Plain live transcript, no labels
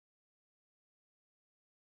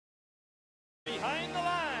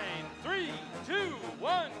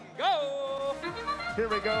Here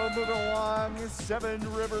we go, moving along, Seven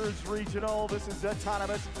Rivers Regional. This is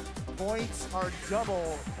autonomous. Points are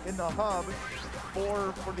double in the hub.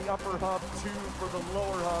 4 for the upper hub, 2 for the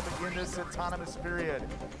lower hub in this autonomous period.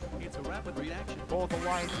 It's a rapid reaction. Both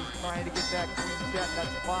alliances trying to get that green jet.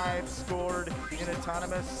 That's 5 scored in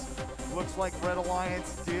autonomous. Looks like Red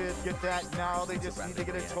Alliance did get that. Now they just need to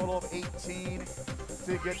get a total of 18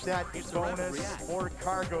 to get that bonus or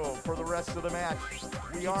cargo for the rest of the match.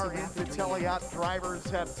 We are into teleop. Drivers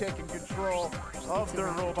have taken control of their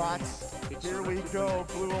robots. Here we go.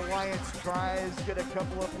 Blue Alliance tries to get a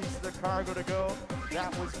couple of pieces of cargo to go.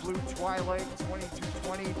 That was Blue Twilight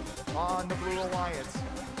 2220 on the Blue Alliance.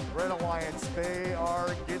 Red Alliance, they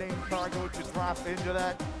are getting cargo to drop into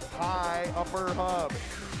that high upper hub.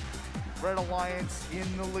 Red Alliance in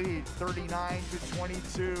the lead, 39 to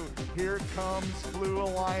 22. Here comes Blue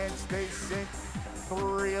Alliance. They sink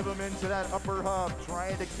 3 of them into that upper hub,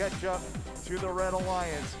 trying to catch up to the Red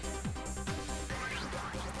Alliance.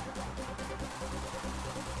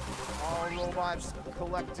 All robots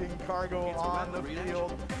collecting cargo on the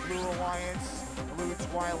field. Blue Alliance, Blue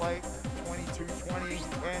Twilight, 2220,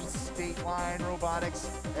 and State Line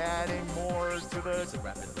Robotics adding more to the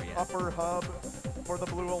upper hub for the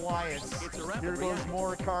Blue Alliance. Here goes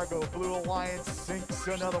more cargo. Blue Alliance sinks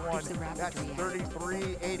another one. That's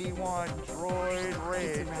 3381. Droid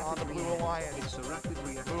Rage on the Blue Alliance.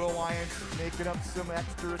 Blue Alliance making up some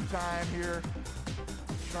extra time here,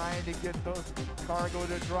 trying to get those cargo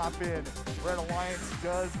to drop in. Red Alliance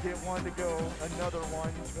does get one to go. Another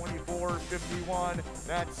one, 2451.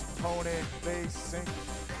 That's Tony. They sink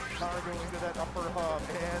cargo into that upper hub,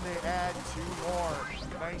 and they add 2 more.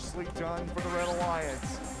 Nicely done for the Red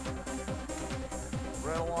Alliance.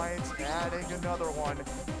 Red Alliance adding another one,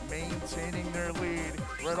 maintaining their lead.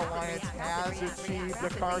 Red Alliance has achieved the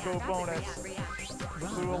cargo bonus.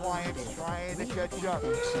 Blue Alliance trying to catch up.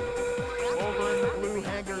 Over in the blue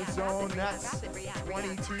hangar zone, that's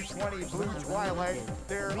 2220 Blue Twilight.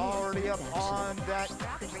 They're already up on that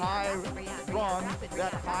high rung.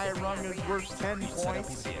 That high rung is worth 10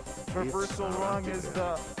 points. Traversal rung is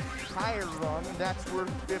the higher rung, and that's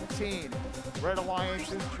worth 15. Red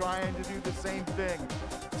Alliance is trying to do the same thing.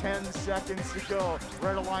 10 seconds to go.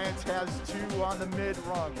 Red Alliance has 2 on the mid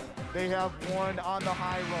rung. They have 1 on the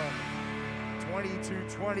high rung.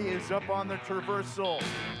 2220 is up on the traversal.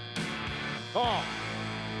 Oh,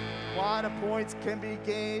 a lot of points can be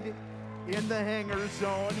gained in the hangar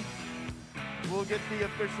zone. We'll get the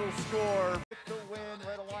official score. With the win,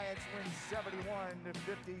 Red Alliance wins 71 to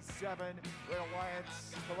 57. Red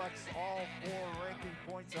Alliance collects all 4 ranking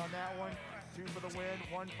points on that one. 2 for the win,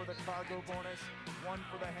 1 for the cargo bonus, 1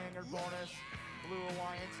 for the hangar bonus. Blue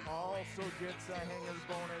Alliance also gets a hangar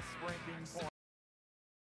bonus ranking point.